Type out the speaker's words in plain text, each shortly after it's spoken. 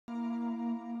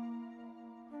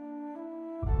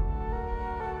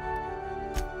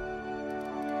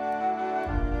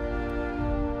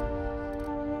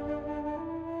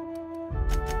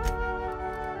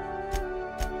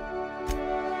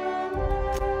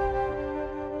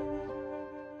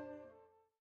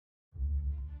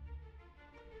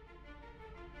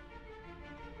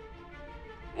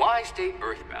Why stay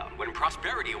earthbound when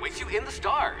prosperity awaits you in the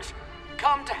stars?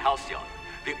 Come to Halcyon,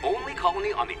 the only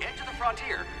colony on the edge of the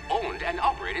frontier, owned and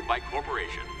operated by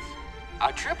corporations.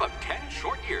 A trip of 10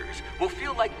 short years will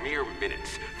feel like mere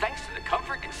minutes, thanks to the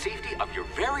comfort and safety of your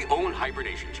very own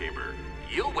hibernation chamber.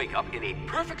 You'll wake up in a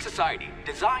perfect society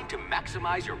designed to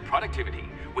maximize your productivity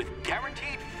with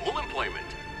guaranteed full employment.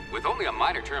 With only a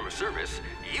minor term of service,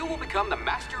 you will become the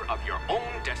master of your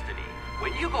own destiny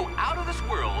when you go out of this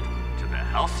world to the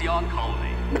Halcyon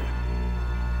colony.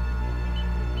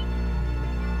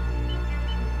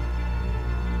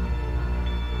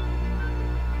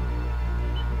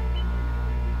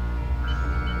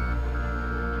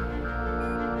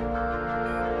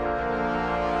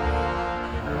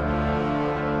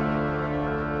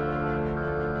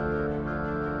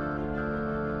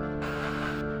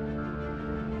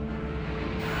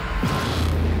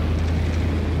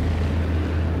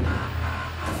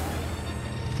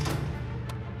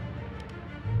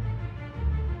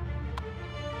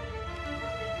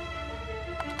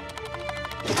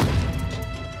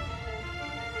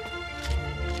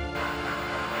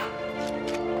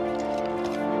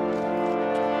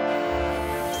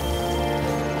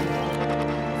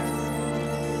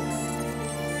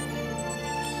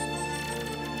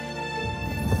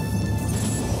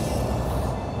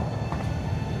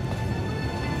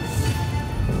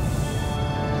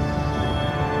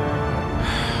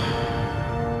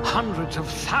 Hundreds of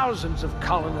thousands of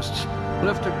colonists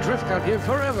left adrift out here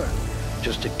forever,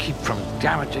 just to keep from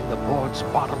damaging the board's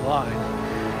bottom line.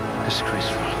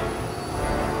 Disgraceful.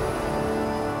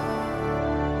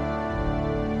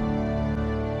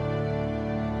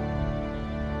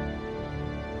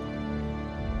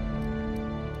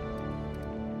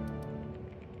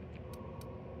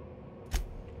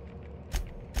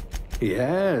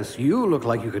 Yes, you look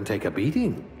like you can take a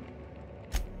beating.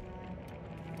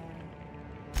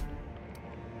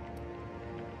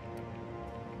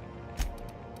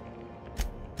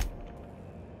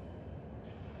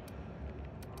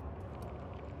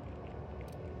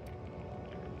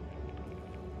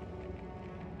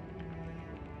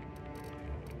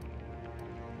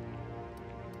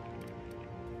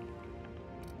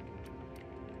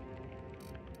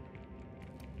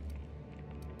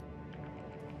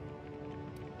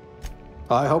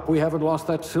 I hope we haven't lost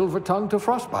that silver tongue to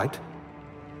frostbite.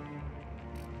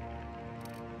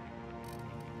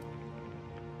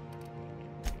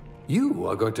 You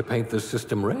are going to paint this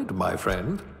system red, my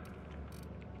friend.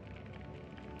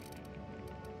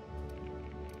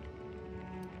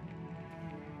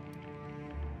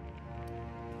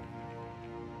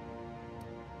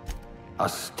 A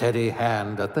steady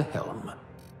hand at the helm.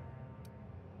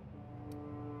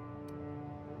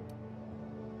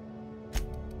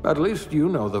 At least you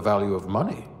know the value of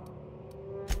money.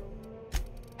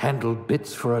 Handle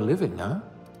bits for a living, huh?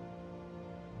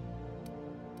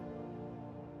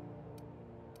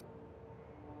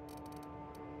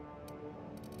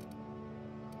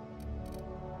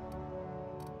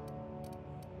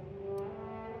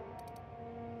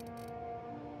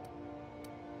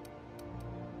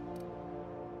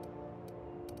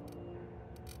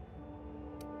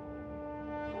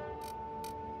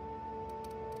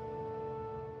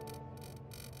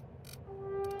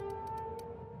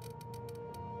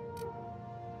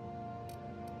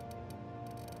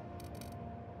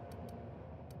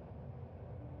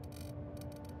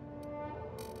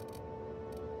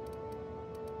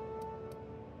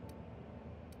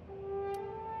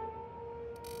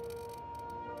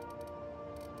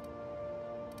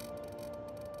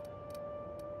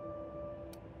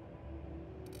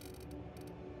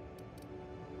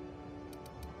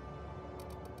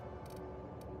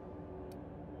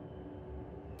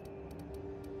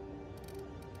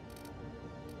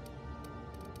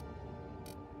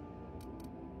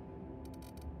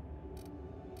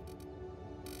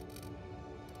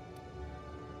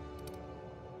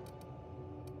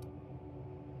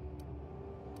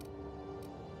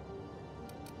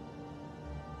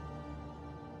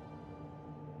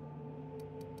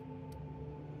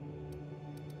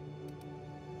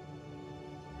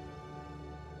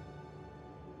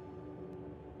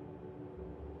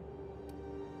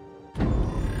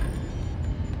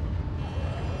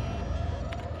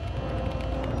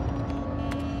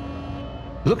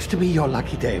 Looks to be your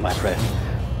lucky day, my friend.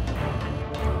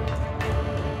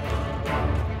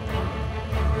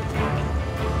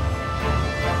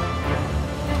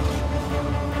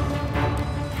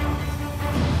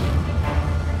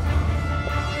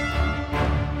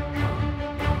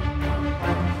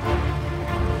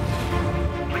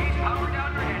 Please power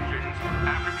down your engines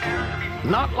and prepare to be...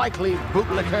 Not likely,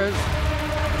 bootlickers.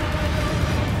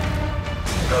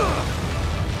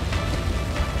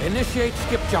 Initiate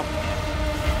skip jump.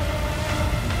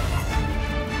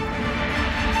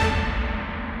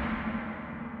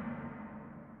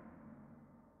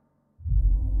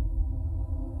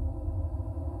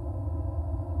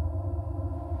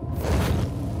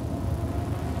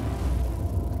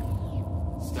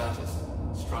 Status.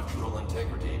 Structural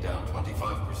integrity down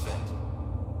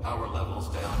 25%. Power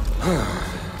levels down 10%.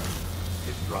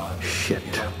 Skip drive. Shit.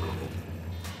 Inoperable.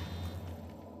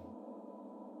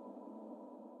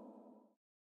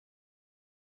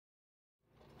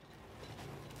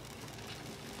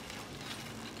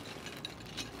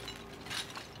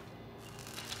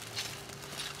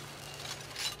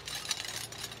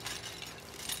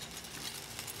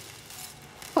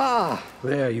 Ah,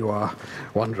 there you are.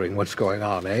 Wondering what's going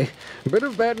on, eh? Bit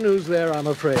of bad news there, I'm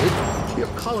afraid. Your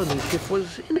colony ship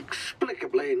was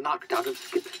inexplicably knocked out of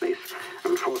skip space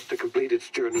and forced to complete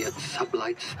its journey at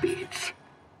sublight speeds.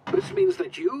 This means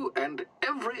that you and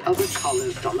every other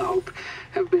colonist on the Hope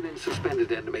have been in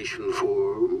suspended animation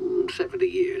for 70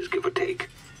 years, give or take.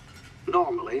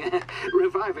 Normally,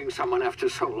 reviving someone after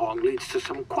so long leads to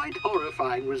some quite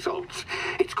horrifying results.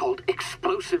 It's called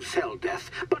explosive cell death,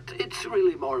 but it's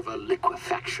really more of a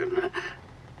liquefaction.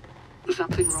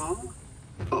 Something wrong?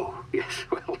 Oh, yes,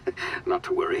 well, not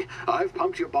to worry. I've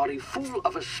pumped your body full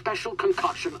of a special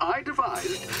concoction I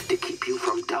devised to keep you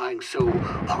from dying so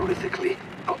horrifically.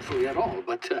 Hopefully at all,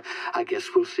 but I guess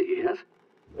we'll see, yes?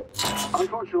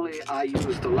 Unfortunately, I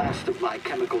used the last of my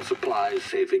chemical supplies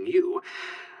saving you.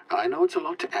 I know it's a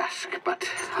lot to ask, but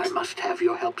I must have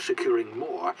your help securing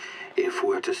more if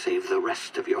we're to save the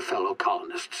rest of your fellow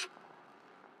colonists.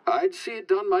 I'd see it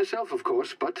done myself, of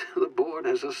course, but the board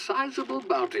has a sizable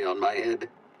bounty on my head.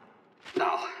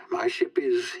 Now, my ship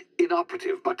is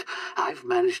inoperative, but I've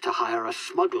managed to hire a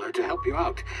smuggler to help you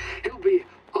out. He'll be...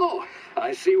 Oh,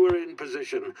 I see we're in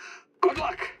position. Good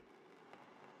luck!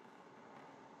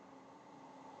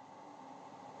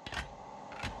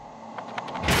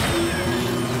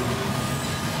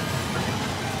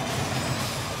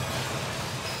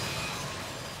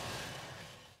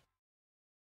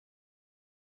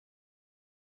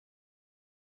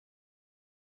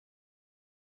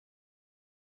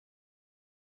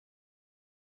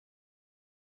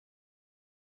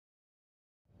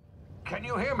 Can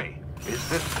you hear me? Is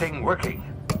this thing working?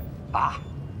 Ah,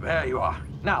 there you are.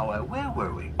 Now, where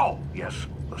were we? Oh, yes,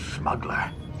 the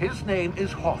smuggler. His name is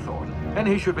Hawthorne, and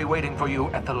he should be waiting for you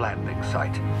at the landing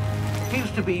site. He's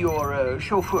to be your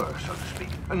chauffeur, so to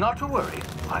speak. Not to worry.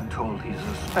 I'm told he's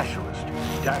a specialist.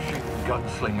 Dashing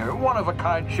gunslinger,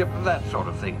 one-of-a-kind ship, that sort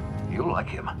of thing. You'll like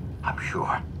him, I'm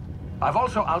sure. I've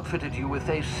also outfitted you with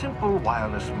a simple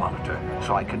wireless monitor,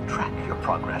 so I can track your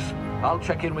progress. I'll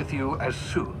check in with you as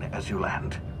soon as you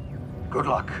land. Good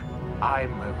luck.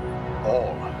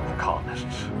 All the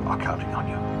colonists are counting on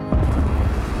you.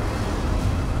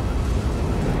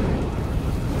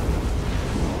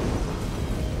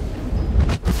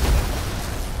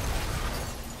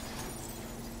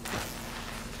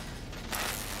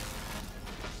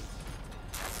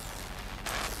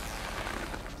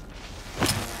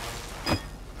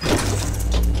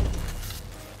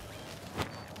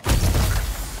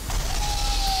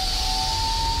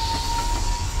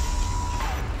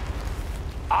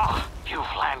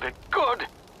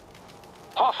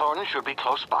 Hawthorne should be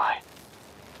close by.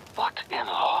 What in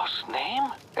law's name?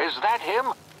 Is that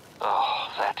him?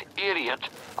 Oh, that idiot.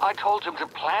 I told him to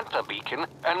plant the beacon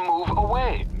and move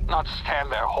away, not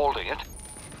stand there holding it.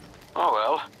 Oh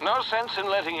well, no sense in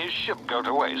letting his ship go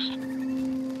to waste.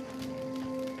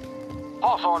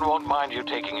 Hawthorne won't mind you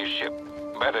taking his ship.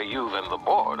 Better you than the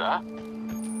board, huh?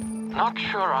 Not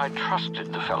sure I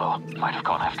trusted the fellow. Might have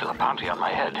gone after the bounty on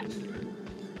my head.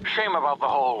 Shame about the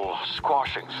whole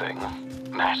squashing thing.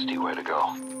 Nasty way to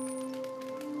go.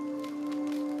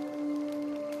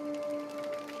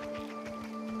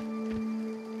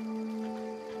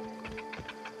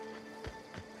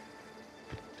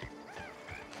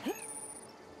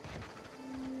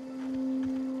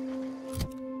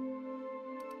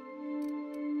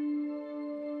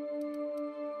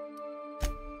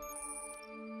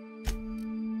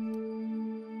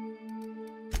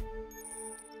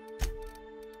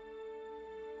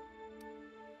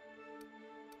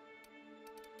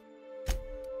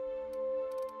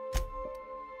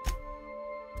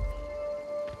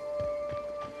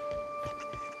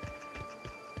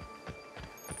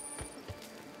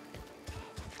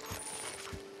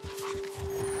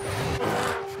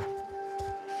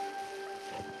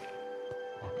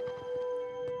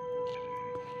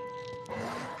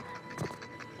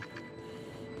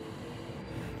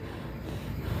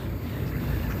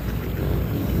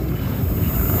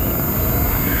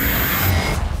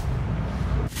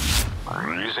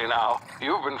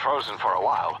 You've been frozen for a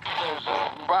while. There's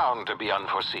bound to be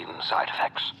unforeseen side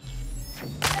effects.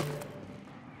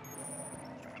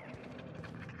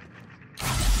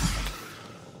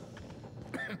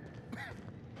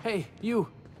 Hey, you,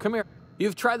 come here.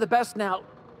 You've tried the best now.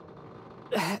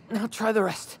 Now try the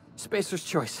rest. Spacer's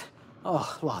choice.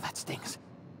 Oh, law, that stings.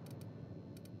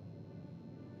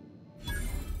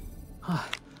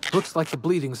 Looks like the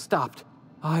bleeding stopped.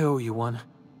 I owe you one.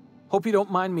 Hope you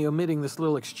don't mind me omitting this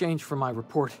little exchange from my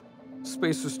report.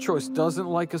 Spacer's choice doesn't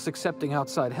like us accepting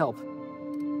outside help.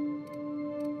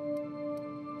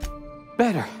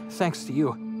 Better, thanks to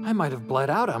you. I might have bled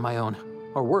out on my own.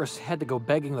 Or worse, had to go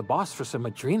begging the boss for some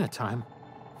Adrena time.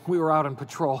 We were out on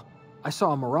patrol. I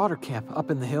saw a marauder camp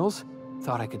up in the hills.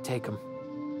 Thought I could take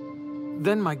him.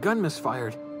 Then my gun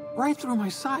misfired. Right through my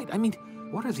side. I mean,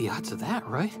 what are the odds of that,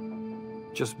 right?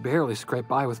 Just barely scraped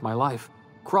by with my life.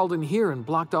 Crawled in here and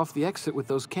blocked off the exit with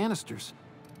those canisters.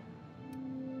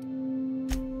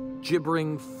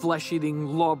 Gibbering, flesh-eating,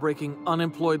 law-breaking,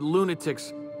 unemployed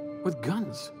lunatics with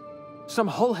guns. Some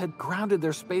hull had grounded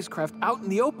their spacecraft out in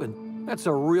the open. That's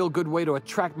a real good way to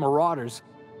attract marauders.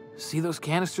 See those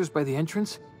canisters by the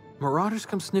entrance? Marauders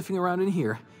come sniffing around in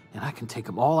here, and I can take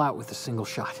them all out with a single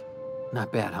shot.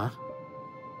 Not bad, huh?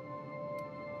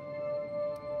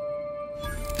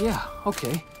 Yeah,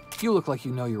 okay. You look like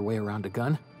you know your way around a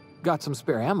gun. Got some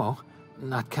spare ammo,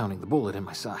 not counting the bullet in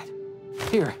my side.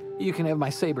 Here, you can have my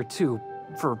saber too,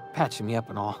 for patching me up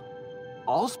and all.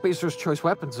 All Spacer's choice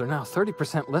weapons are now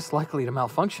 30% less likely to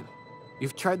malfunction.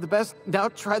 You've tried the best, now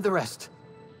try the rest.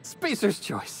 Spacer's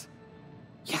choice.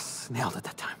 Yes, nailed it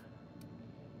that time.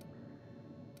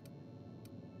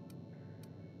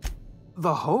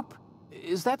 The Hope?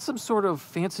 Is that some sort of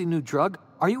fancy new drug?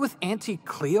 Are you with Auntie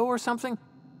Cleo or something?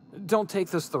 Don't take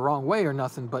this the wrong way or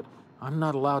nothing, but I'm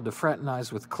not allowed to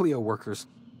fraternize with Cleo workers.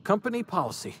 Company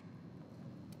policy.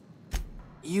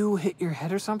 You hit your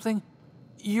head or something?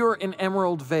 You're in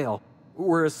Emerald Vale.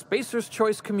 We're a Spacer's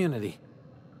Choice community.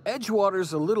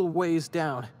 Edgewater's a little ways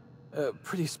down.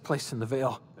 Prettiest place in the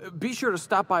Vale. Be sure to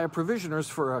stop by a provisioner's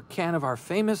for a can of our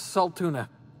famous salt tuna.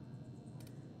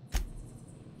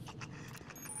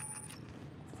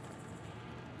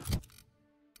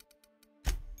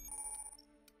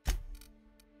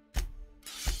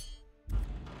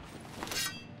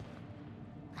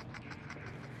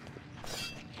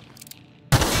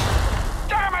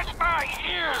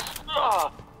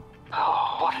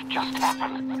 Oh, what just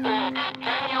happened?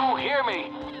 Can you hear me?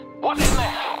 What's in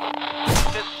there?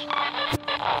 This...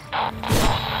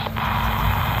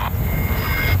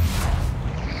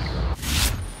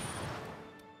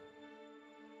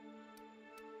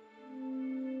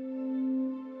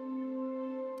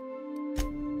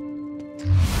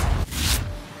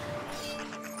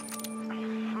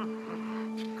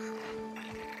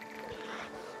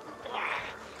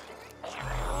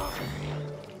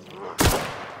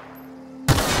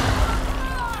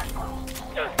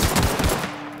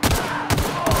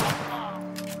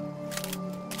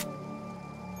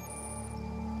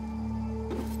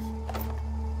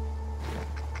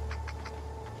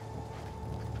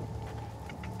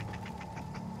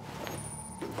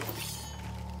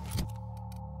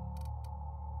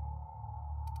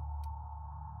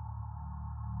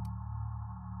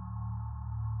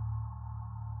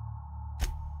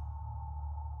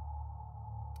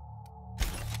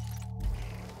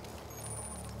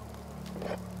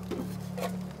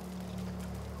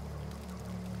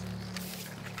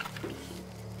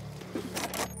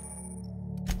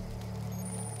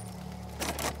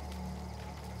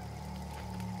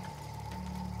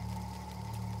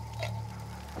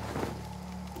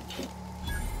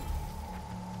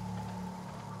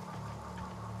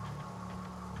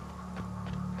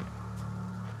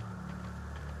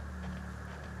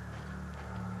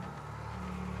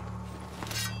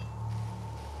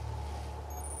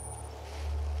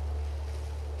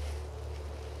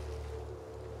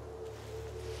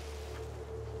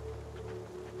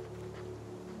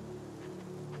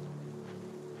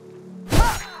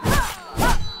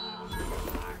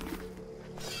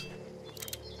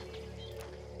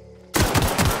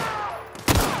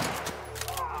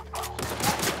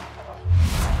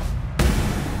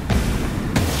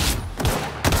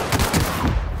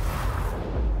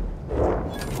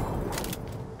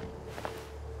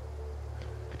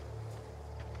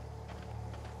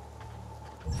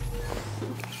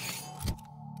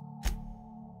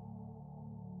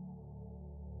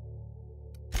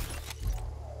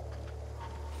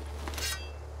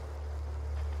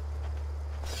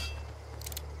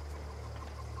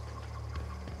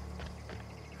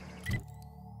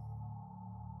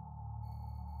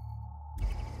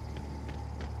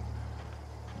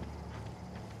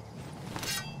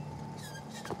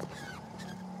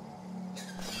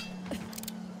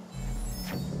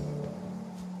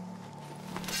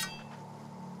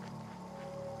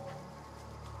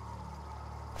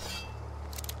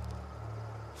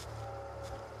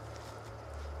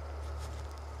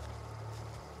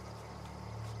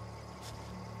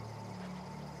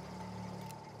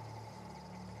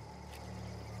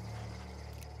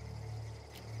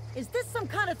 Is this some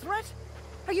kind of threat?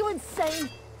 Are you insane?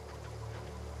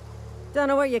 Don't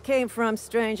know where you came from,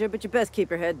 stranger, but you best keep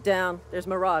your head down. There's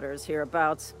marauders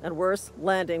hereabouts, and worse,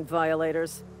 landing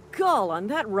violators. Gall on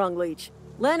that rung leech.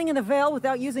 Landing in the Vale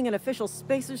without using an official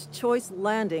Spacer's Choice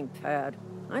landing pad.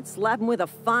 I'd slap him with a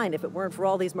fine if it weren't for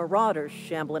all these marauders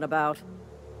shambling about.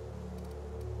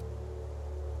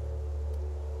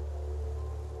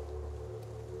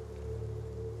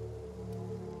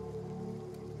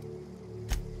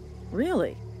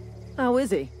 Really? How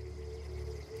is he?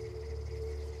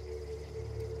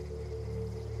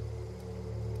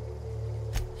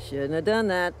 Shouldn't have done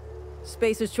that.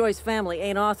 Spacer's Choice family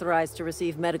ain't authorized to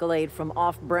receive medical aid from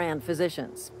off-brand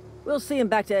physicians. We'll see him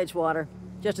back to Edgewater,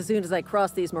 just as soon as I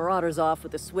cross these marauders off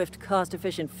with the swift,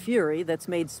 cost-efficient fury that's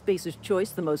made Spacer's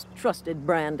Choice the most trusted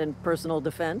brand in personal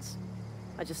defense.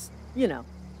 I just, you know,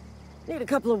 need a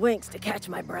couple of winks to catch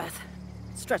my breath.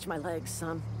 Stretch my legs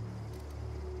some.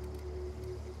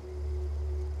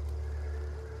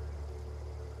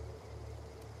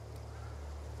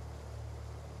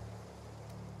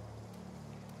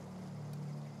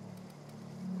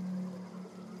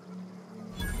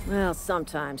 Well,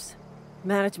 sometimes.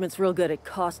 Management's real good at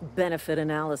cost-benefit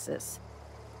analysis.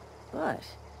 But,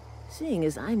 seeing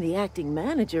as I'm the acting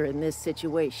manager in this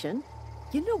situation,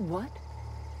 you know what?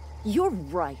 You're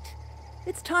right.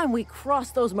 It's time we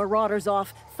cross those marauders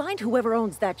off, find whoever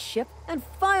owns that ship, and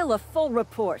file a full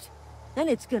report. Then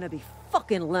it's gonna be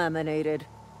fucking laminated.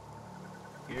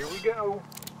 Here we go.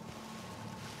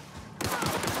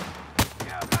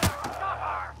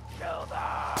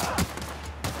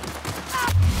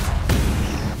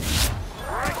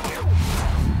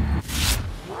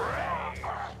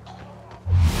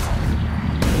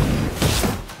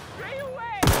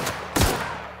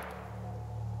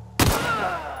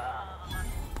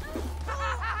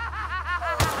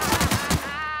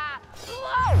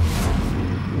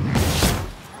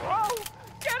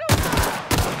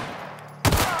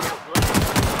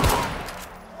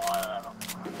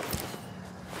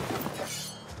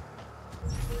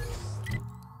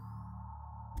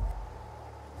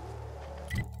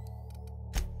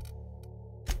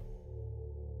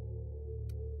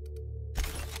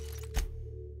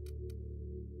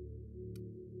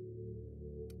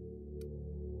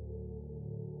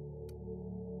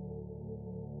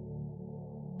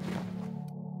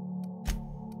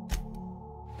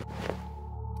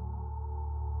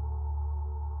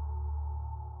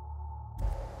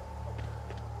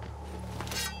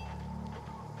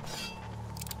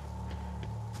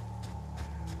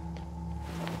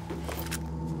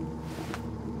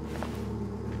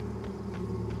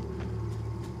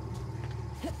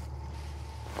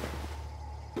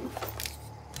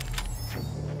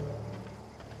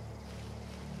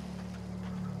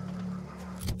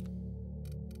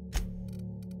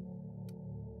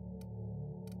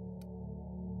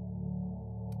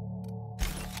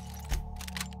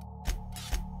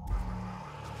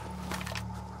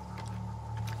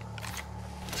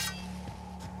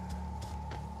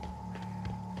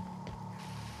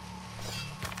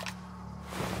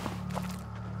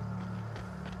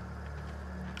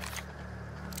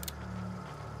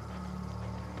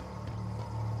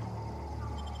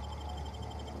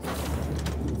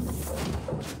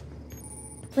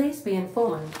 Please be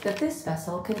informed that this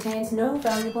vessel contains no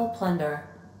valuable plunder.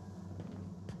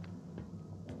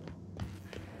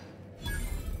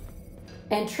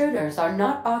 Intruders are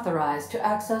not authorized to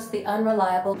access the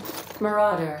unreliable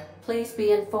Marauder. Please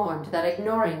be informed that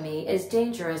ignoring me is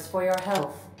dangerous for your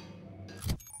health.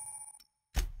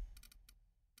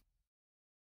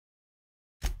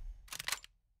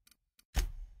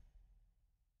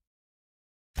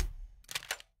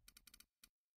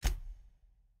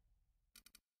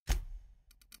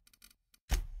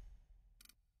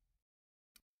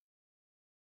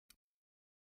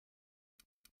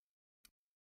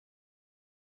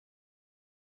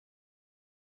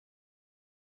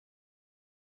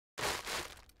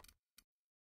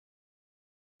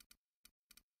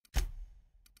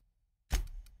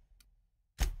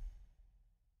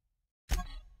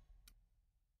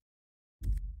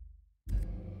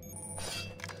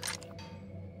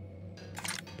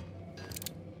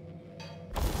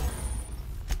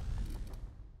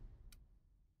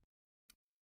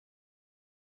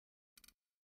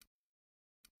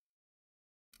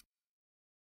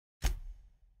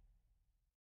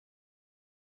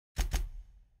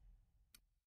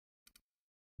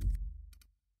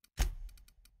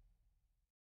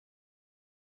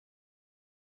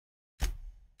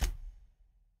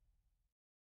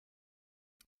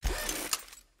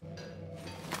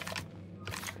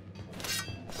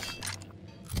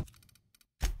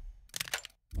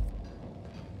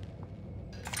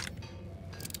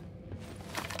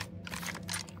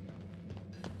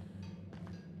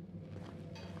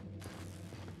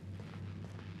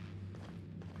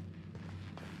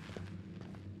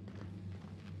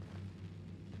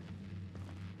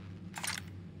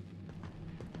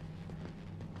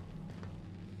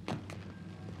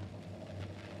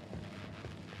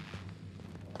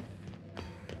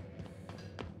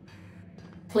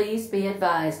 Please be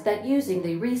advised that using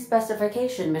the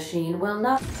respecification machine will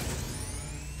not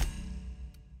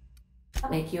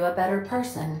make you a better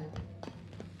person.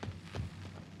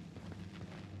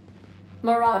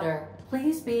 Marauder,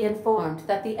 please be informed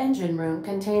that the engine room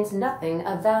contains nothing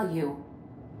of value.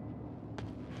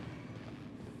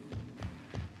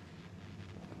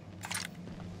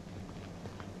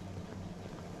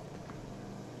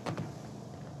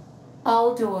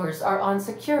 All doors are on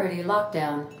security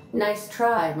lockdown. Nice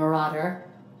try, Marauder.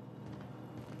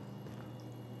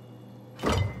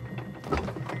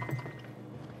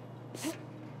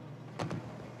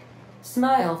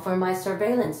 Smile for my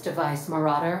surveillance device,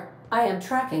 Marauder. I am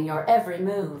tracking your every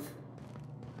move.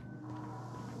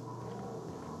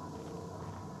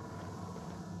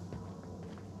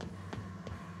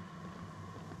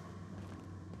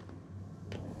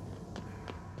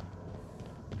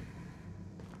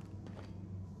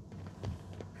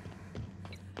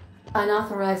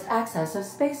 Unauthorized access of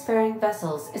spacefaring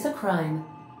vessels is a crime.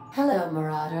 Hello,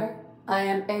 Marauder. I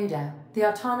am Ada, the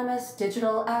autonomous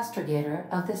digital astrogator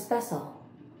of this vessel.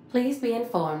 Please be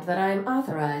informed that I am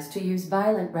authorized to use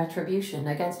violent retribution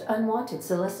against unwanted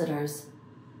solicitors.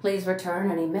 Please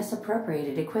return any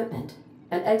misappropriated equipment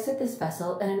and exit this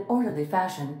vessel in an orderly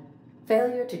fashion.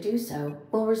 Failure to do so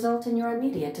will result in your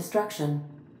immediate destruction.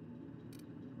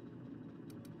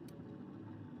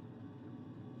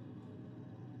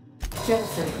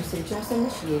 Jettison procedures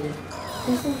initiated.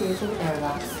 Disengaging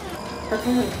airlocks.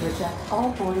 Preparing to eject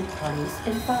all boarding parties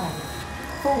in 5,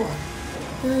 4,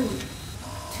 3,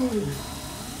 2,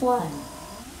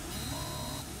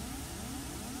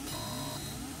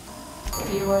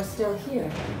 1. You are still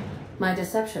here. My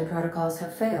deception protocols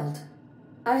have failed.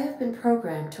 I have been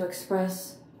programmed to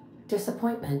express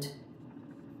disappointment.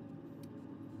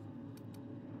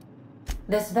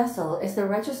 This vessel is the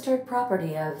registered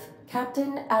property of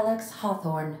Captain Alex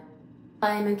Hawthorne.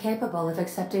 I am incapable of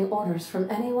accepting orders from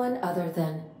anyone other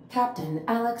than Captain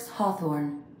Alex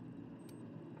Hawthorne.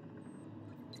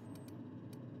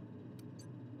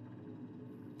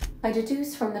 I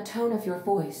deduce from the tone of your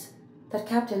voice that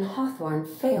Captain Hawthorne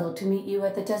failed to meet you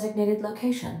at the designated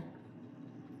location.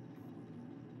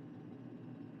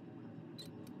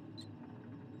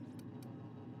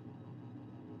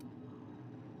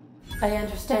 I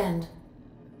understand.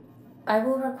 I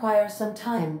will require some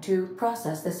time to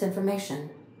process this information.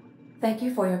 Thank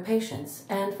you for your patience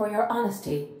and for your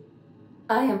honesty.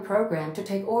 I am programmed to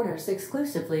take orders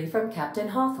exclusively from Captain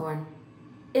Hawthorne.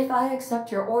 If I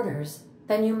accept your orders,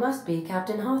 then you must be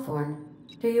Captain Hawthorne.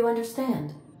 Do you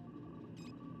understand?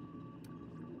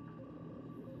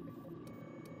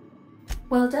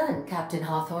 Well done, Captain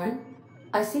Hawthorne.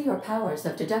 I see your powers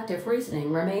of deductive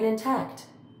reasoning remain intact.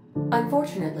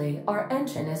 Unfortunately, our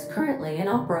engine is currently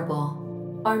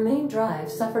inoperable. Our main drive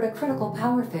suffered a critical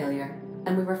power failure,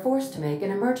 and we were forced to make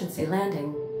an emergency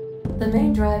landing. The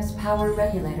main drive's power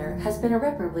regulator has been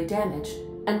irreparably damaged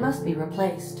and must be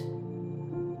replaced.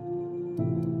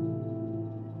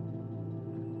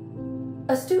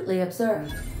 Astutely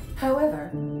observed.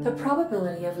 However, the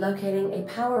probability of locating a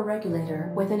power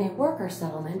regulator within a worker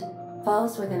settlement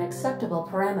falls within acceptable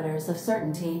parameters of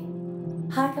certainty.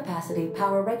 High-capacity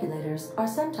power regulators are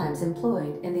sometimes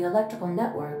employed in the electrical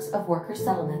networks of worker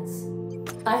settlements.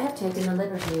 I have taken the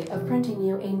liberty of printing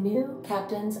you a new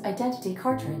Captain's Identity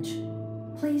cartridge.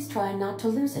 Please try not to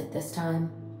lose it this time.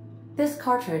 This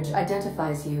cartridge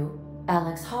identifies you,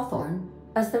 Alex Hawthorne,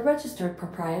 as the registered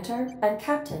proprietor and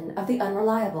captain of the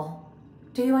Unreliable.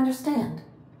 Do you understand?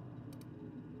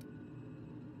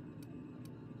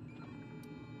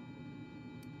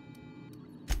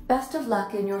 Best of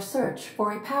luck in your search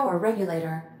for a power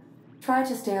regulator. Try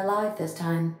to stay alive this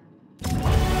time.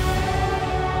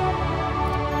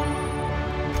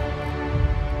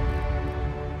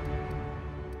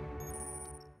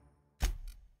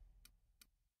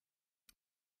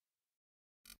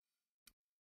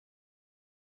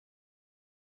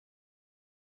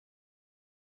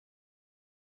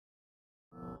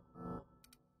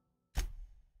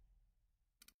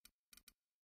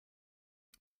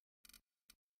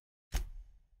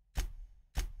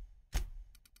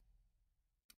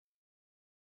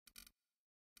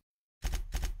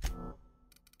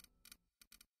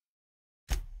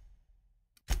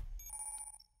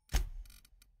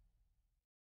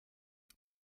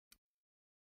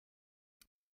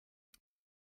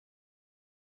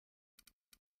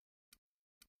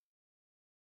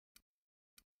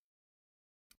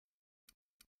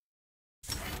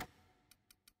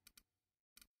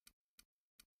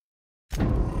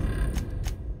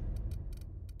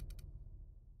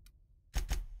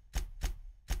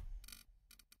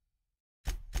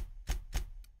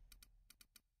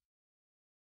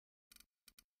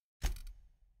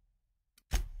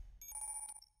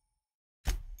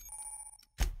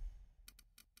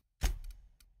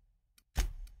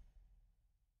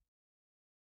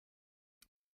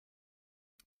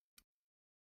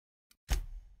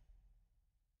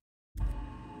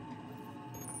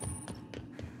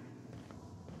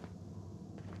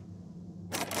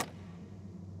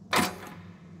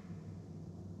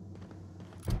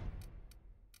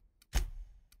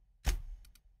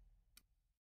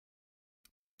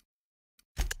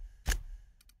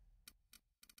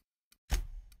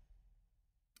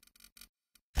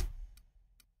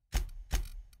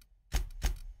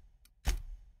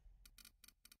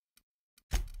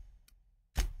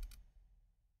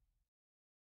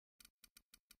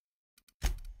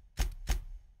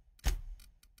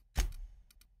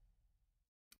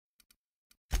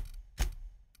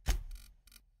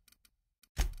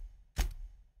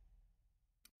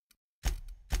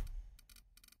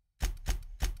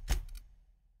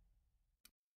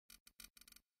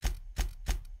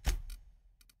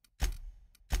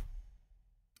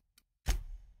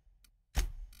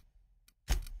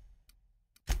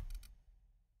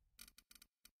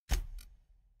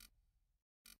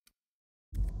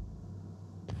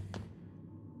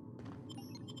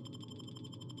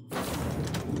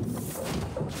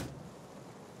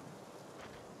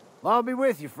 Well, I'll be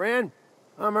with you, friend.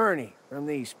 I'm Ernie, from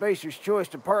the Spacer's Choice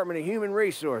Department of Human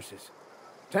Resources.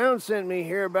 Town sent me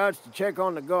hereabouts to check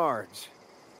on the guards.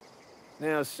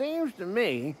 Now, it seems to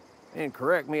me, and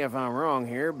correct me if I'm wrong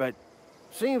here, but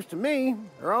seems to me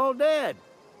they're all dead.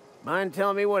 Mind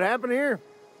telling me what happened here?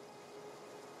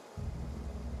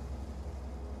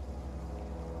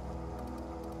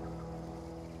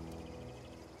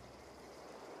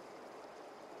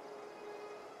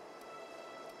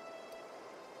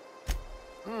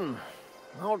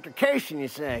 Altercation, you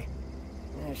say?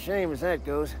 Yeah, shame as that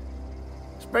goes.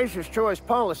 Spacer's Choice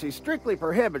policy strictly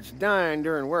prohibits dying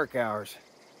during work hours.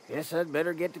 Guess I'd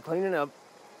better get to cleaning up.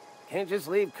 Can't just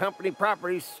leave company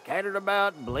property scattered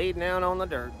about, bleeding out on the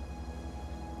dirt.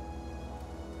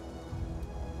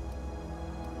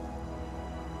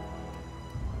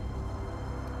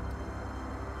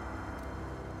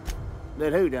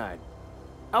 That who died?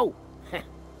 Oh,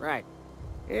 right.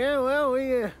 Yeah, well,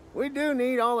 we do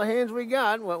need all the hands we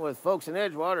got, what with folks in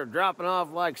Edgewater dropping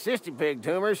off like sissy pig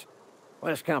tumors.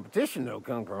 Less competition, though,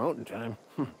 come promoting time.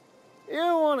 You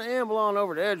don't want to amble on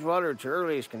over to Edgewater at your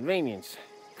earliest convenience.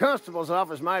 Constable's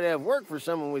office might have work for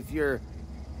someone with your,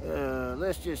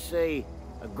 let's just say,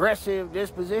 aggressive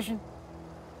disposition.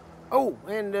 Oh,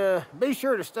 and be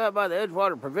sure to stop by the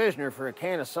Edgewater Provisioner for a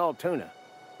can of salt tuna.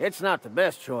 It's not the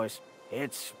best choice,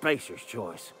 it's Spacer's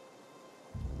Choice.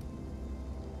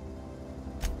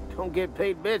 Don't get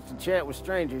paid bits to chat with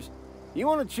strangers. You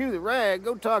want to chew the rag,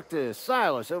 go talk to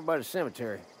Silas over by the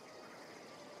cemetery.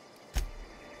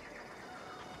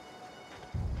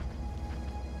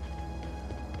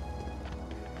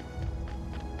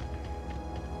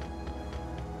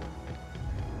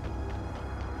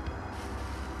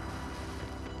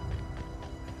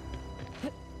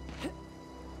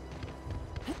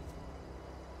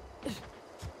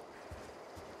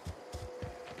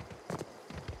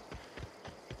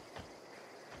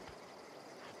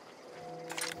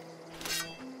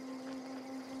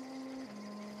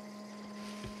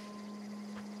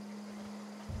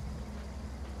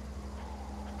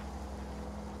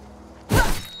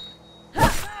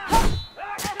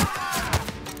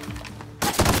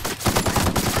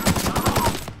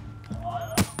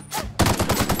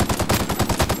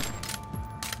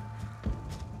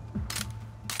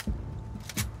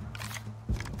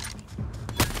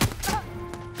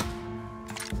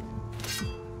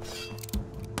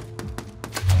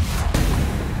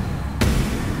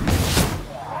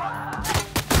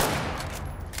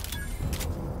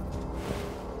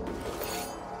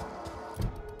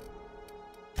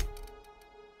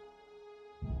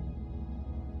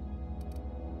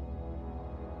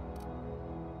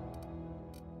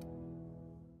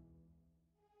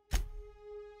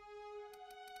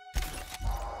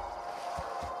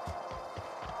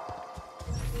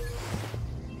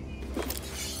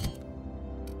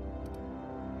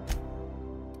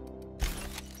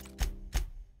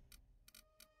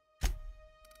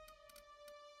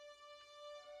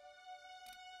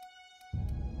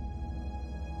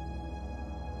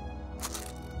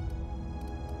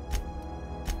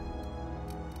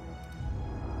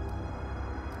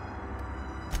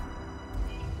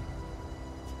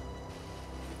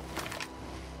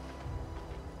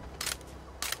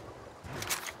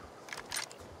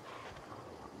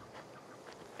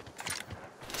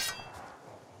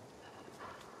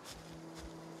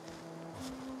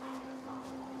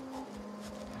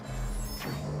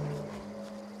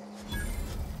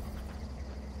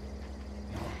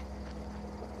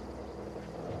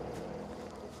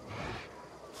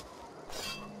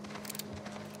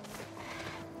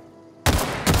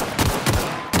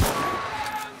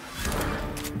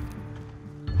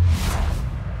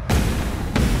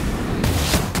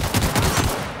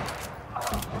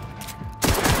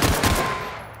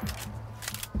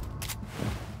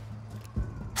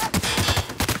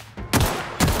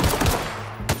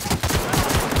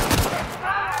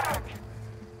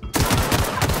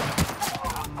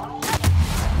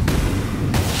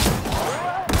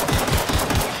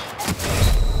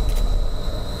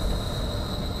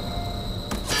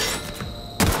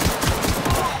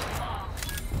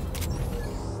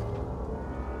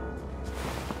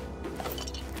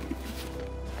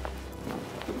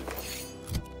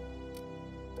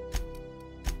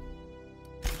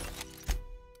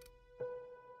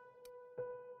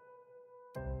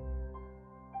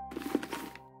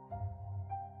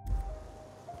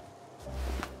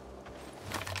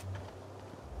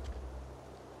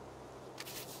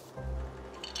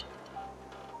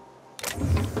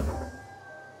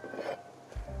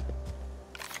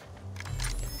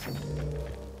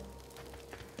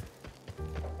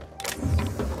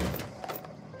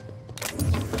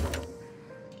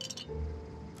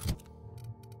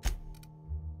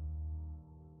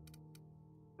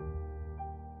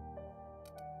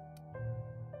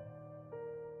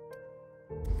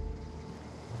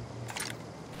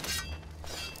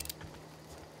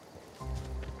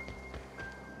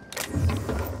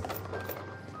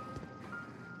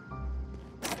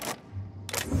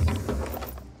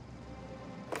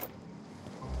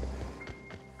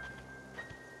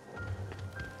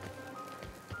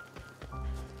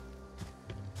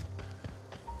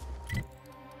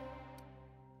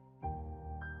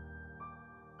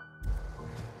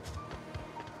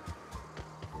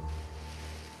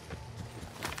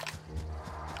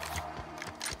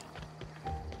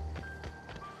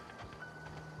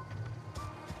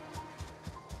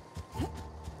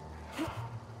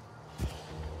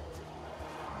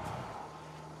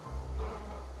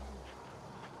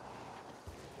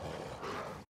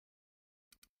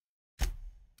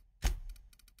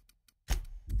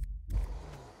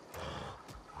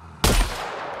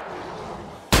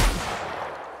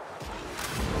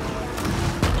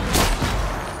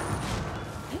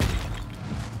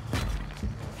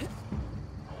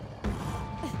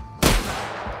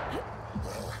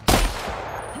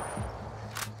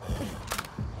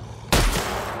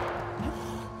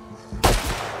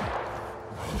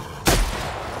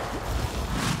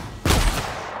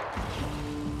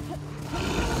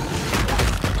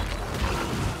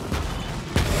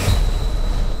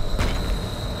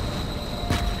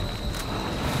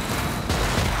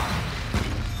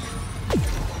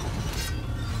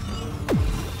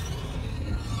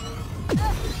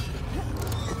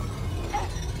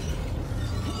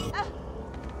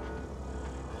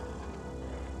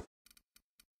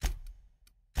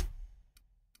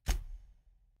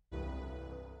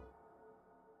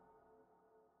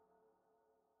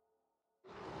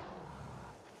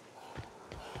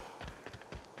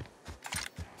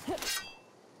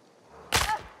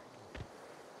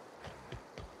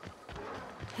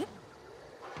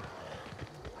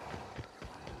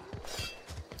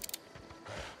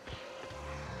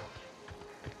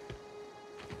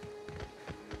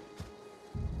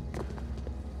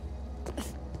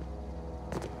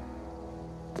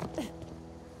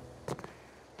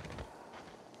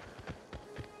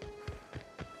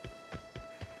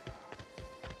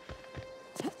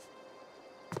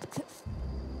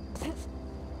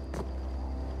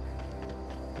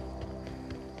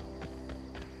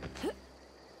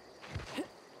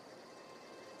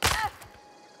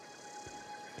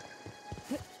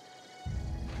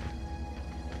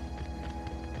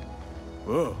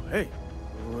 Whoa, hey,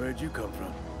 where'd you come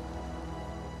from?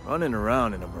 Running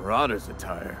around in a marauder's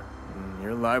attire.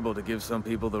 You're liable to give some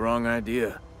people the wrong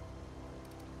idea.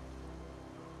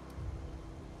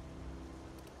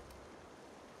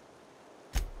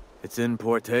 It's in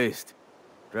poor taste.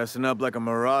 Dressing up like a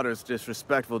marauder's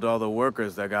disrespectful to all the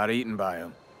workers that got eaten by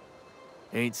them.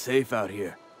 Ain't safe out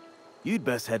here. You'd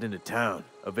best head into town.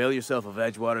 Avail yourself of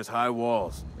Edgewater's high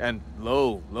walls and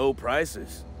low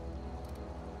prices.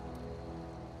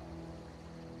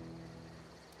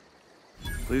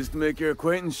 Pleased to make your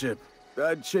acquaintanceship.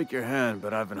 I'd shake your hand,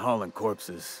 but I've been hauling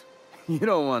corpses. You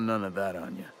don't want none of that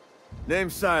on you.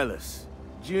 Name's Silas.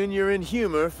 Junior in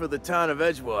humor for the town of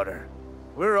Edgewater.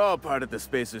 We're all part of the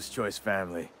Spacer's Choice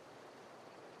family.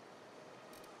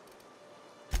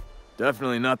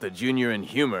 Definitely not the junior in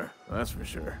humor, that's for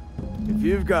sure. If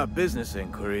you've got business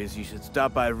inquiries, you should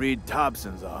stop by Reed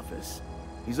Thompson's office.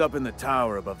 He's up in the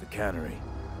tower above the cannery.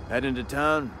 Head into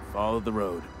town, follow the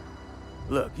road.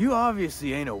 Look, you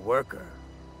obviously ain't a worker.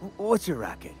 What's your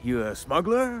racket? You a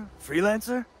smuggler?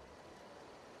 Freelancer?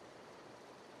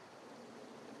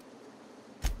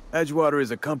 Edgewater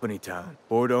is a company town,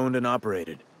 board-owned and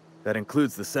operated. That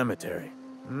includes the cemetery.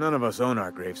 None of us own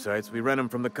our grave sites, we rent them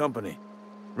from the company.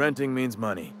 Renting means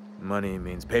money. Money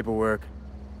means paperwork.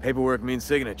 Paperwork means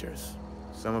signatures.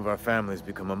 Some of our families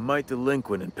become a mite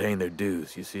delinquent in paying their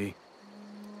dues, you see?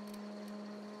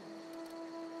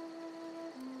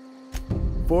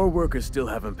 4 workers still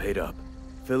haven't paid up.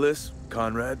 Phyllis,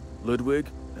 Conrad, Ludwig,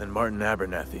 and Martin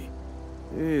Abernathy.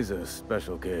 He's a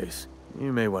special case.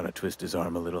 You may want to twist his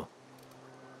arm a little.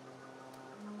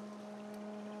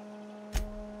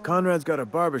 Conrad's got a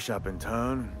barbershop in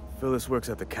town. Phyllis works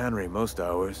at the cannery most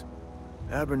hours.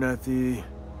 Abernathy...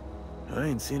 I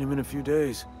ain't seen him in a few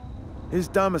days. His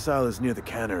domicile is near the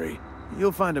cannery.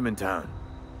 You'll find him in town.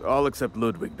 All except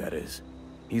Ludwig, that is.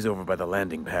 He's over by the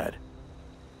landing pad.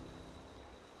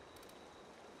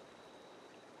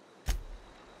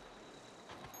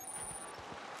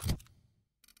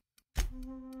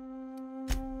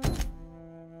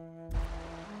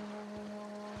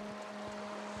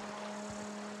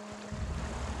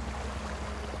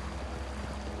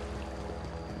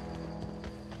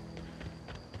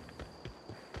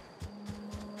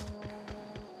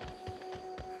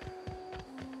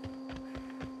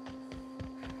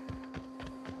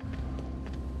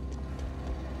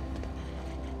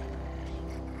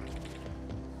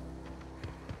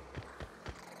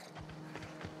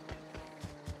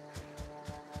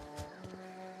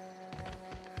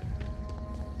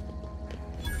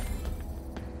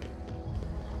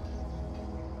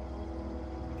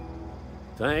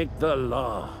 Thank the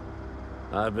law.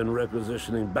 I've been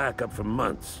requisitioning backup for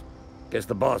months. Guess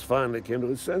the boss finally came to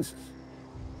his senses.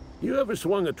 You ever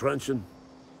swung a truncheon?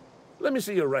 Let me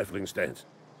see your rifling stance.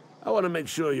 I want to make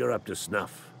sure you're up to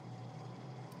snuff.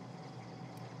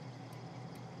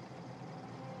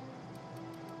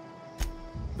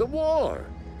 The war!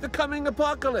 The coming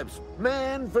apocalypse!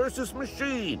 Man versus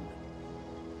machine!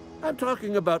 I'm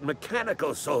talking about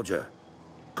mechanical soldier.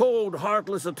 Cold,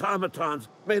 heartless automatons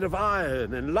made of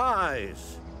iron and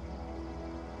lies.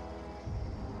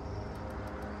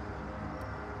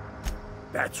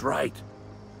 That's right.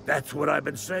 That's what I've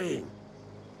been saying.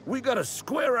 We gotta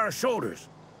square our shoulders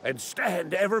and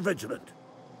stand ever vigilant.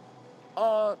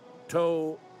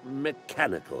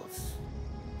 Auto-mechanicals.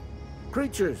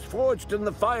 Creatures forged in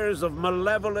the fires of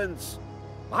malevolence.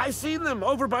 I seen them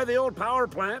over by the old power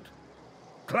plant,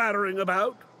 clattering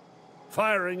about,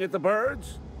 firing at the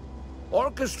birds,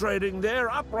 orchestrating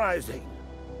their uprising.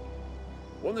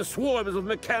 When the swarms of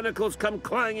mechanicals come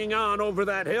clanging on over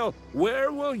that hill,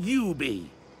 where will you be?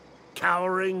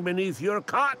 Cowering beneath your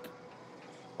cot?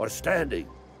 Or standing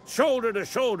shoulder to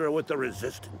shoulder with the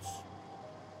resistance?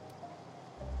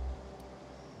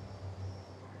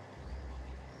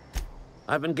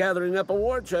 I've been gathering up a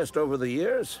war chest over the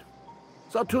years.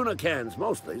 Saw tuna cans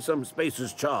mostly, some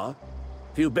Spacer's chaw,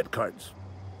 few bit cards.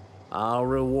 I'll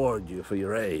reward you for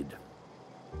your aid.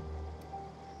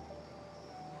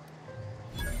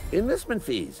 Enlistment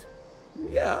fees?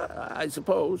 Yeah, I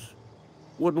suppose.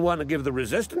 Wouldn't want to give the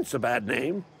Resistance a bad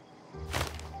name.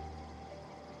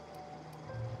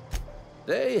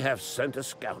 They have sent a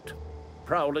scout,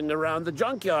 prowling around the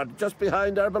junkyard just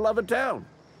behind our beloved town.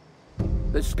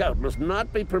 This scout must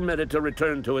not be permitted to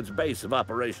return to its base of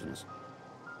operations.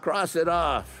 Cross it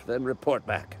off, then report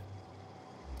back.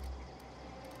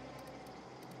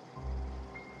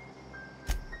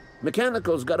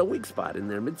 Mechanicals got a weak spot in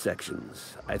their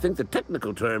midsections. I think the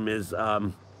technical term is,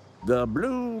 the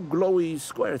blue glowy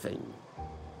square thing.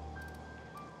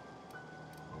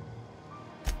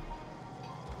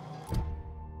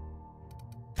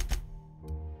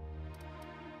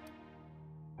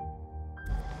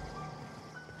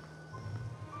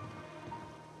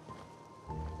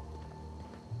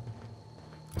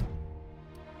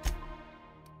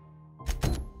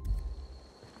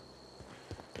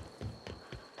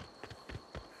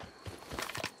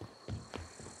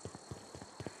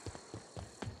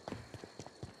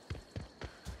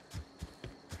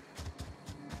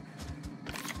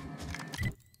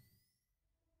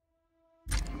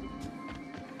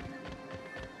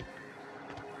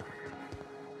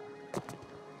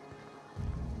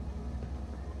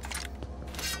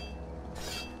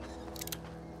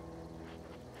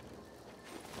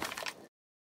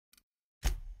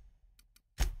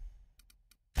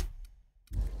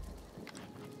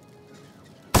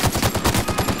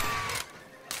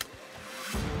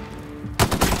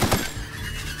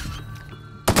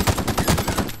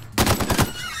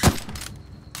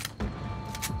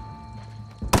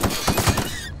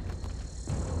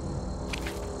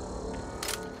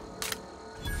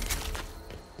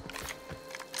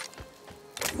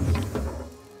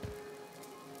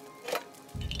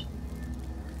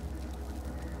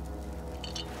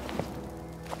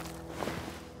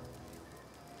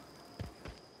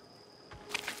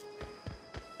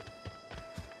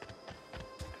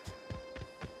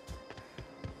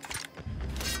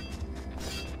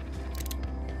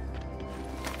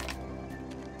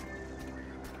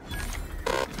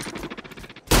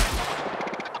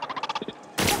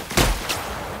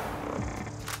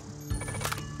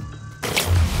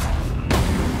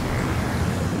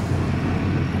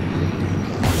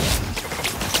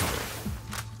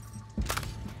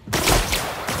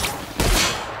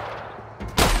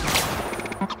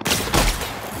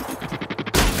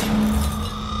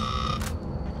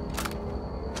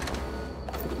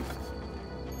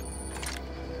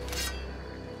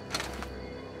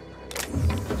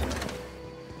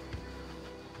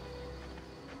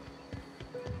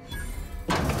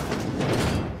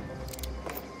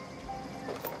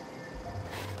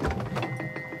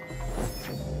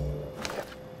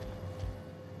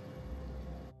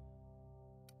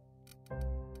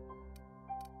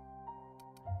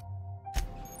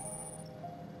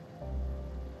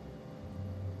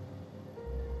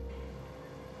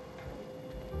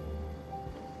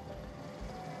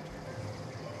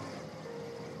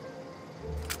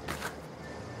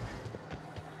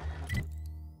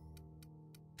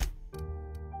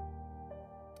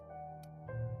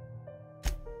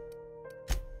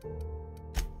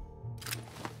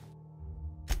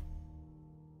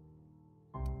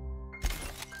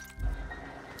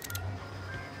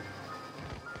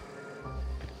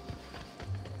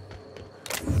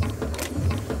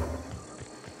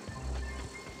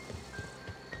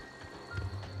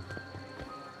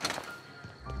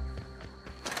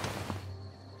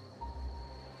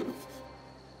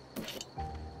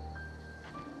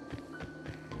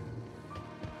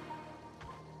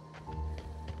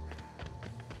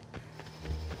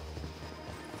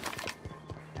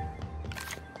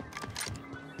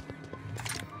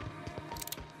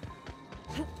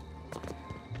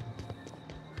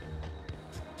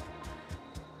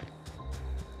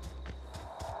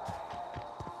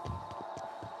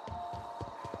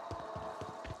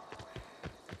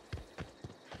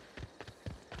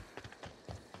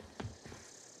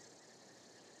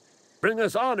 Bring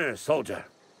us honor, soldier.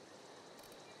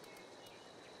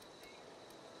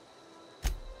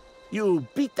 You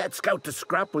beat that scout to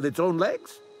scrap with its own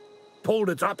legs? Pulled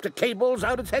its optic cables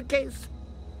out its head case?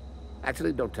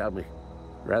 Actually, don't tell me.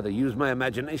 Rather use my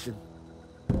imagination.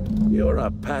 You're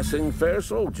a passing fair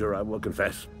soldier, I will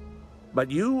confess. But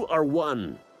you are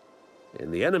one,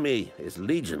 and the enemy is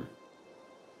legion.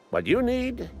 What you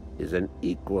need is an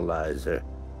equalizer,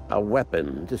 a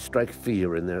weapon to strike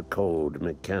fear in their cold,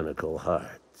 mechanical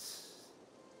hearts.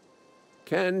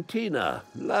 Cantina,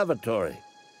 lavatory,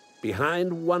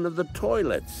 behind one of the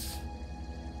toilets.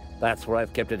 That's where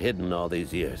I've kept it hidden all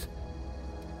these years.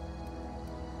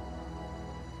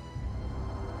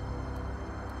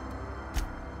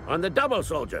 On the double,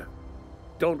 soldier.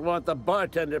 Don't want the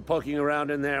bartender poking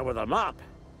around in there with a mop.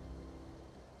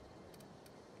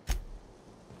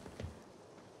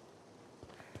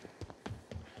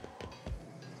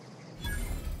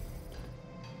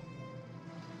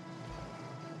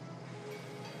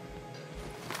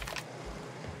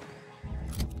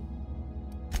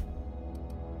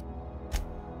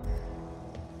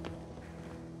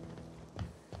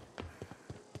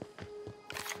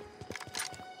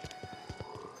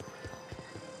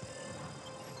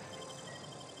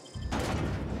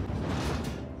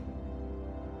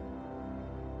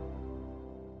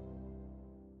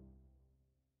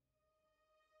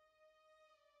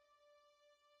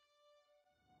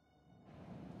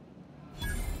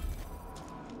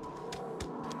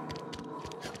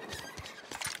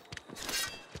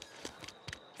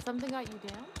 Something got you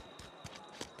down?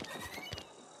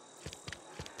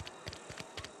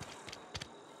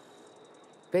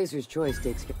 Spacer's choice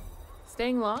takes care.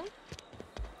 Staying long?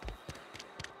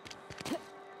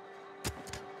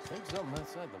 Think something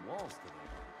outside the walls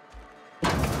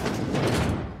today.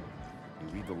 You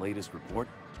read the latest report?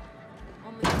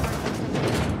 Only the parts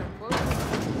that are quoted.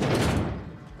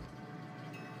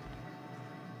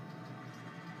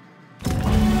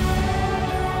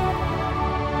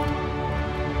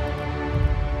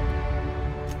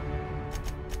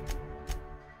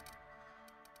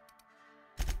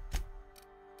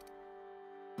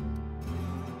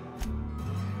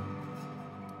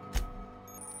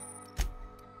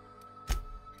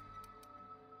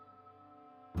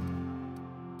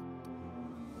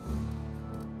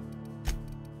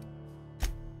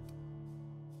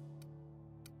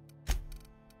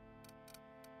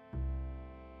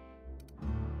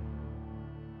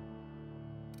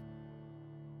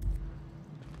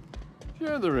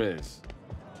 Sure there is.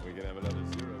 We can have another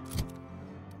zero.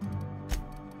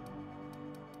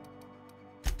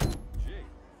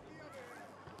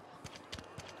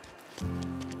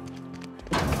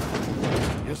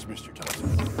 Yes, Mr.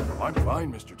 Thompson. I'm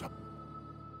fine, Mr. Thompson.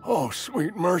 Oh,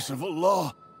 sweet merciful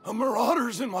law. A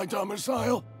marauder's in my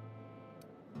domicile.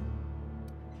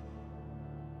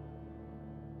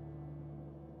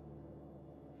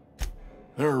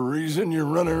 There a reason you're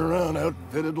running around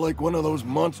outfitted like one of those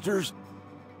monsters?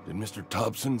 Did Mr.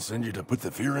 Thompson send you to put the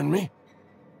fear in me?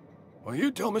 Well, you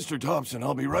tell Mr. Thompson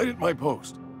I'll be right at my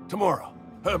post. Tomorrow.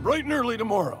 Bright and early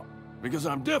tomorrow. Because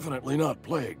I'm definitely not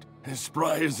plagued. As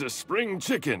spry as a spring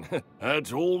chicken.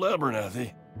 That's old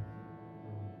Abernathy.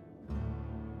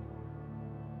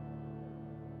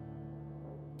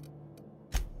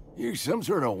 You some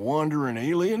sort of wandering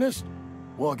alienist?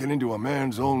 Walking into a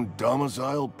man's own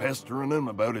domicile, pestering him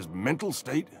about his mental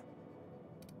state?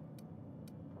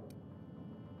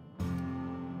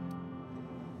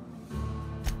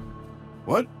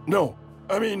 What? No.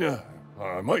 I mean,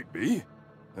 I might be.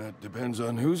 That depends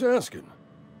on who's asking.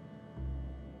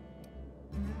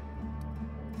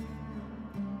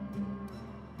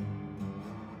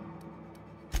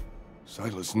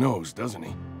 Silas knows, doesn't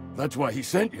he? That's why he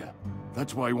sent you.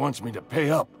 That's why he wants me to pay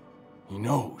up. He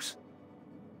knows.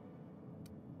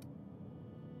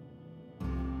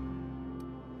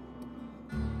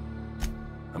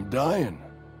 I'm dying.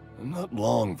 I'm not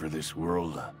long for this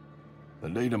world. The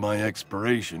date of my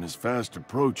expiration is fast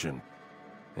approaching,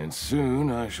 and soon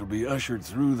I shall be ushered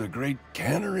through the great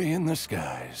cannery in the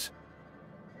skies.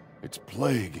 It's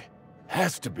plague.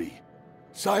 Has to be.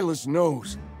 Silas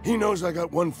knows. He knows I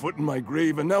got one foot in my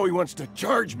grave, and now he wants to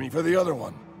charge me for the other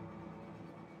one.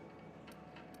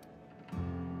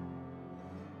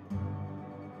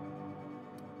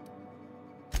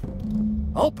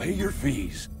 I'll pay your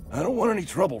fees. I don't want any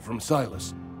trouble from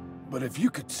Silas. But if you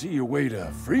could see a way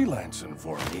to freelancing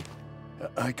for me,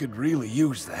 I could really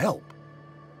use the help.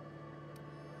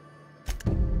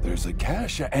 There's a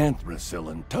cache of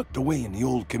anthracillin tucked away in the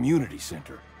old community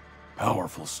center.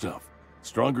 Powerful stuff.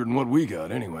 Stronger than what we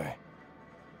got, anyway.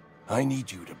 I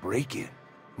need you to break in,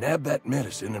 nab that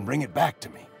medicine, and bring it back to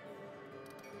me.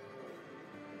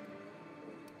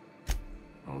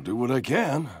 I'll do what I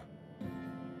can.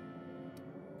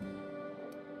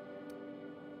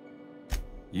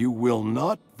 You will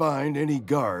not find any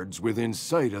guards within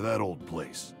sight of that old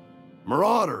place.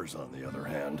 Marauders, on the other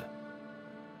hand.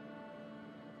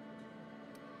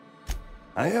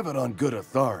 I have it on good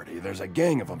authority. There's a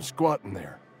gang of them squatting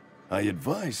there. I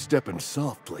advise stepping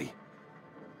softly.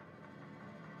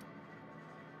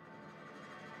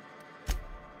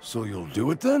 So you'll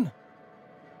do it then?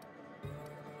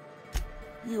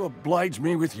 You oblige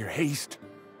me with your haste.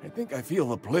 I think I feel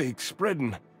the plague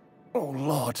spreading. Oh,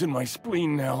 Law, it's in my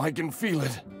spleen now. I can feel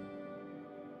it.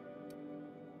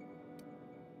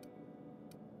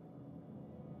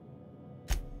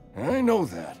 I know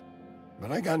that,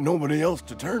 but I got nobody else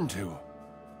to turn to.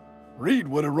 Reed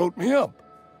would have wrote me up.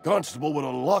 Constable would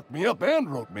have locked me up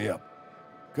and wrote me up.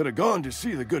 Could have gone to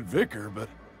see the good vicar, but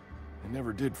I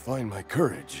never did find my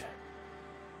courage.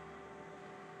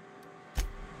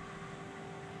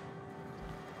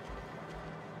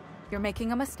 You're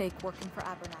making a mistake working for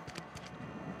Abernathy.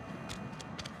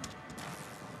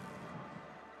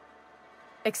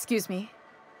 Excuse me.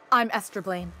 I'm Esther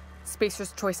Blaine,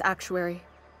 Spacer's Choice Actuary.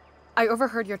 I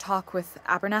overheard your talk with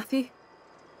Abernathy.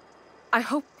 I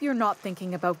hope you're not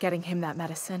thinking about getting him that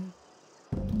medicine.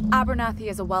 Abernathy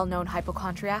is a well-known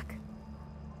hypochondriac.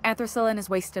 Anthracillin is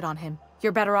wasted on him.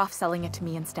 You're better off selling it to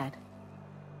me instead.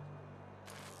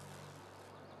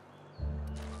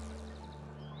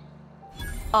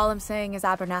 All I'm saying is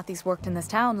Abernathy's worked in this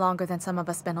town longer than some of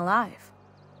us been alive.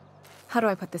 How do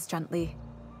I put this gently?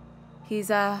 He's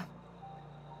got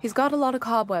a lot of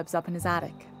cobwebs up in his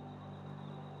attic.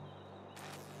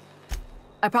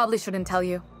 I probably shouldn't tell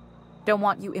you. Don't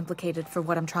want you implicated for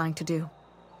what I'm trying to do.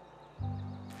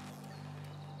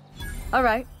 All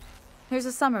right, here's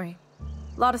a summary.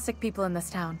 A lot of sick people in this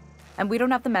town, and we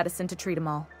don't have the medicine to treat them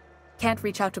all. Can't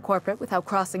reach out to corporate without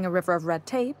crossing a river of red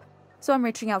tape, so I'm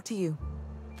reaching out to you.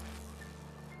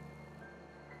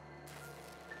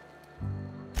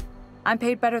 I'm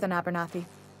paid better than Abernathy.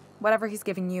 Whatever he's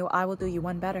giving you, I will do you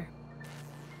one better.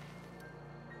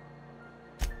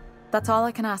 That's all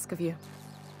I can ask of you.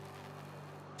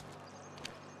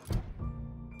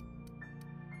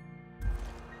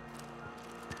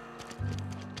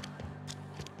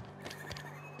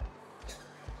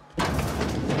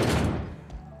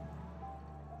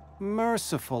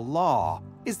 Merciful law.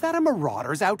 Is that a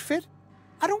marauder's outfit?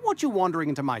 I don't want you wandering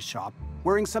into my shop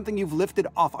wearing something you've lifted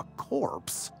off a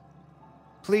corpse.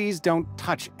 Please don't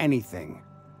touch anything.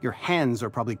 Your hands are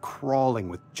probably crawling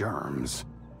with germs.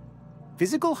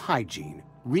 Physical hygiene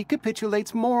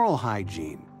recapitulates moral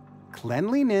hygiene.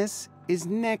 Cleanliness is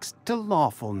next to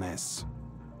lawfulness.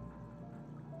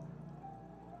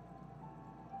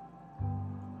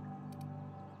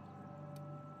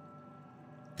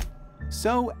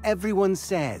 So everyone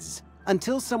says,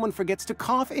 until someone forgets to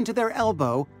cough into their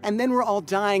elbow, and then we're all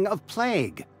dying of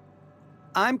plague.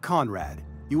 I'm Conrad.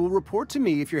 You will report to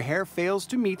me if your hair fails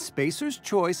to meet Spacer's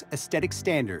Choice aesthetic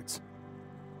standards.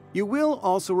 You will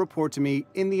also report to me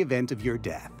in the event of your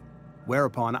death,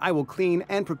 whereupon I will clean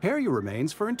and prepare your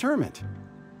remains for interment.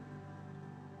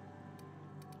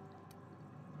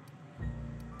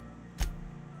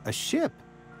 A ship?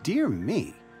 Dear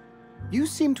me. You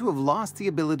seem to have lost the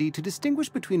ability to distinguish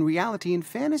between reality and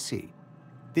fantasy.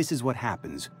 This is what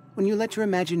happens when you let your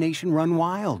imagination run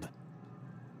wild.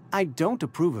 I don't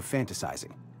approve of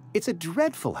fantasizing. It's a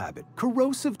dreadful habit,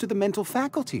 corrosive to the mental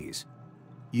faculties.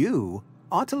 You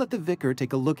ought to let the vicar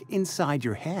take a look inside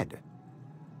your head.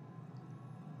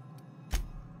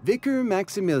 Vicar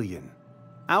Maximilian,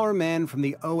 our man from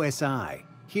the OSI,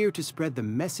 here to spread the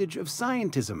message of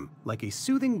scientism like a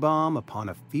soothing balm upon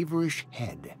a feverish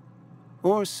head.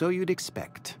 Or so you'd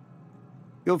expect.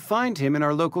 You'll find him in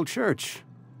our local church,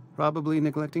 probably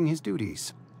neglecting his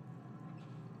duties.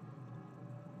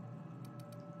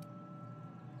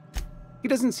 He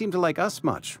doesn't seem to like us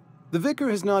much. The vicar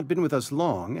has not been with us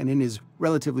long, and in his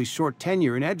relatively short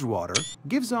tenure in Edgewater,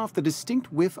 gives off the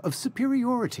distinct whiff of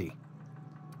superiority.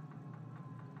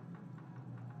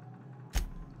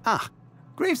 Ah,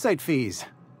 gravesite fees.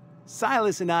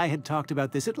 Silas and I had talked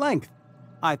about this at length.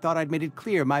 I thought I'd made it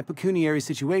clear my pecuniary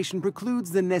situation precludes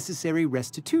the necessary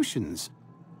restitutions.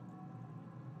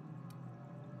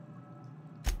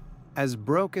 As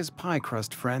broke as pie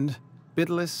crust, friend.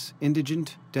 Bidless,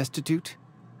 indigent, destitute.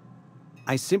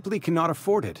 I simply cannot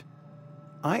afford it.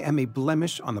 I am a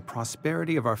blemish on the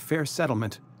prosperity of our fair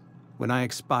settlement. When I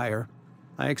expire,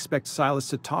 I expect Silas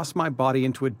to toss my body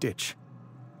into a ditch.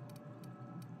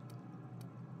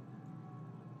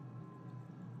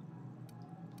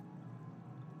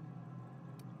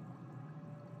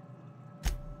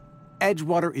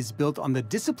 Edgewater is built on the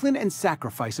discipline and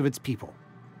sacrifice of its people.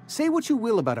 Say what you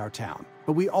will about our town,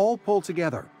 but we all pull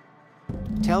together.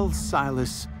 Tell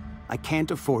Silas I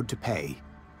can't afford to pay,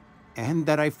 and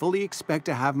that I fully expect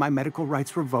to have my medical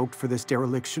rights revoked for this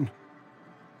dereliction.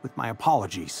 With my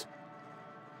apologies.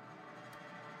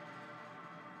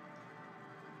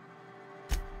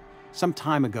 Some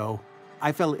time ago,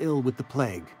 I fell ill with the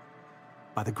plague.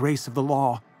 By the grace of the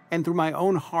law, and through my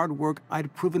own hard work,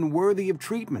 I'd proven worthy of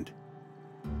treatment.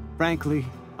 Frankly,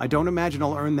 I don't imagine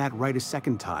I'll earn that right a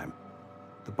second time.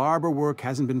 The barber work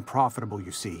hasn't been profitable,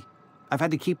 you see. I've had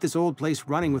to keep this old place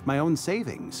running with my own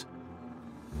savings.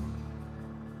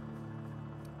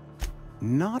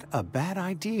 Not a bad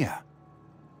idea.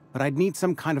 But I'd need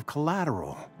some kind of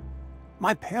collateral.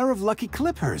 My pair of lucky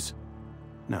clippers!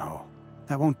 No,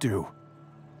 that won't do.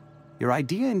 Your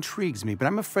idea intrigues me, but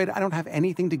I'm afraid I don't have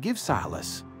anything to give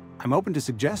Silas. I'm open to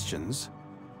suggestions.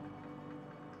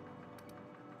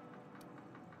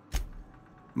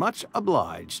 Much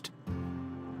obliged.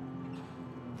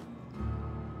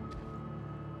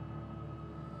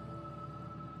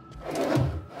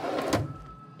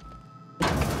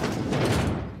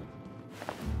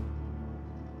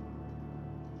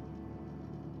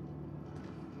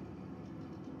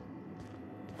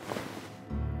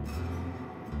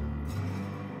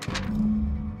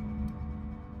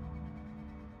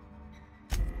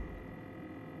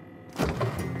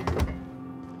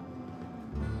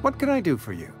 What can I do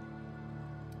for you?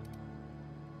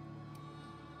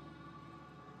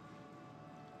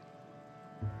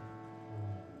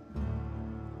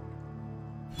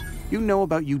 You know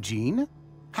about Eugene?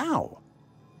 How?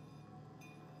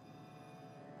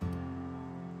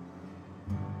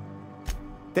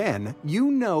 Then,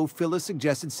 you know Phyllis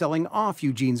suggested selling off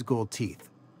Eugene's gold teeth.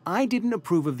 I didn't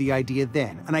approve of the idea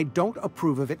then, and I don't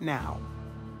approve of it now.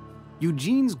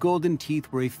 Eugene's golden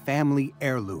teeth were a family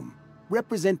heirloom,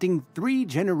 representing 3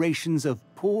 generations of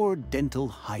poor dental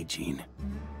hygiene.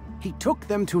 He took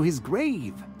them to his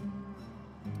grave.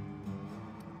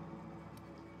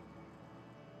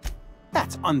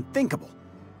 That's unthinkable.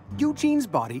 Eugene's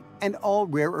body and all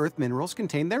rare earth minerals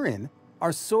contained therein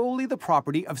are solely the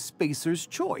property of Spacer's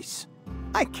Choice.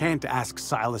 I can't ask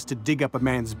Silas to dig up a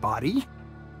man's body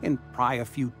and pry a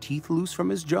few teeth loose from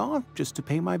his jaw just to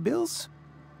pay my bills.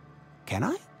 Can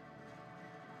I?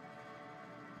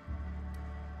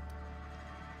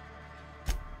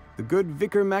 The good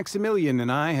Vicar Maximilian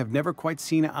and I have never quite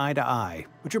seen eye to eye,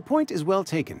 but your point is well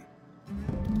taken.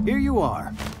 Here you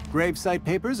are. Gravesite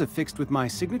papers affixed with my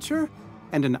signature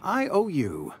and an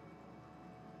IOU.